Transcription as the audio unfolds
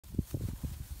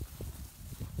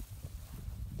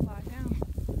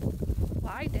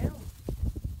lie down.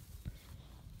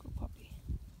 Good puppy.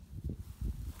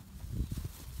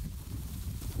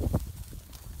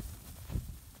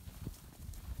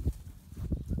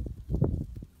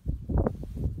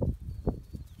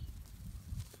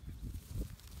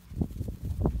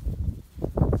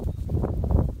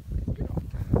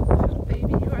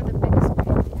 Baby, you are the biggest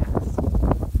pain in the ass.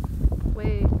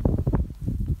 Wait.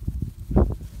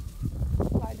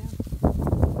 Lie down.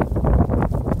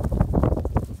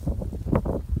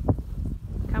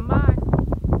 Come by.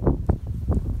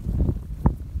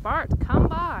 Bart, come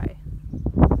by.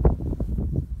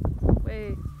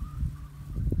 Wait.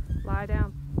 Lie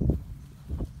down.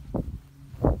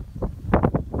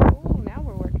 Oh, now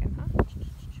we're working, huh?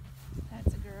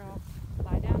 That's a girl.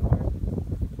 Lie down, Bart.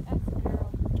 That's a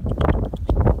girl.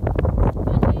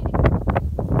 Good lady.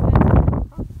 That's a girl,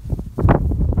 huh?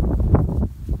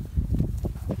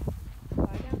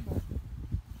 Lie down, Bart.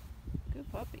 Good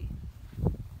puppy.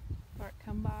 Bart,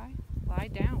 come by. Lie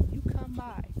down. You come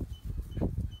by.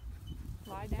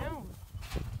 Lie down.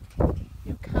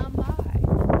 You come by.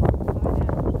 Lie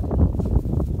down.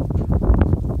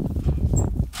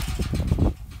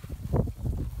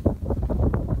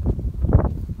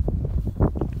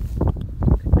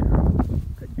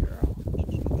 Good girl. Good girl.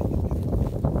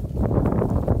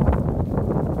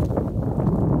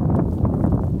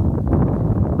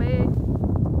 Wait.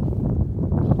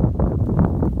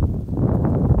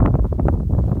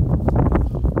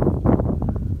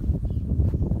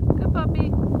 Good puppy.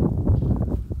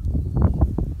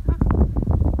 Huh?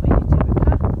 What are you doing,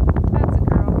 huh? That's a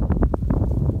girl.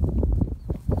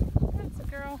 That's a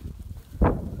girl.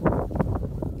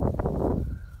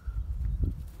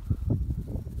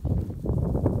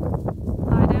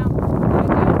 Lie down. Lie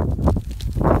down.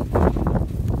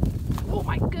 Oh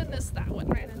my goodness, that one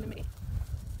ran into me.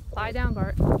 Lie down,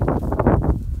 Bart.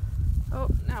 Oh,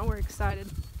 now we're excited.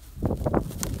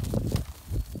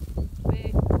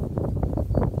 Wait.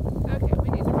 Okay, we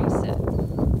need to reset.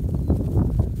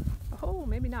 Oh,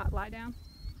 maybe not. Lie down.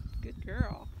 Good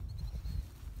girl.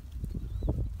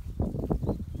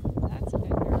 That's a good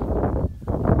girl.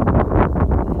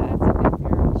 That's a good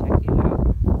girl. Check you out.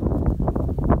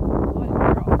 What a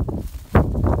girl.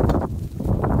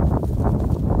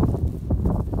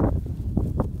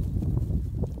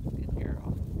 Good girl.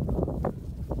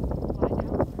 Lie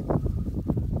down, Bart.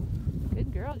 Good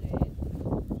girl, Jade.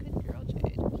 Good girl,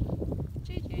 Jade.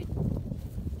 Jade.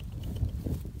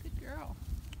 Good girl.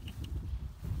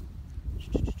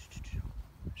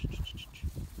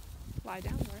 Lie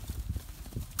down, Bart.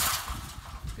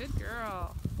 Good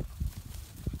girl.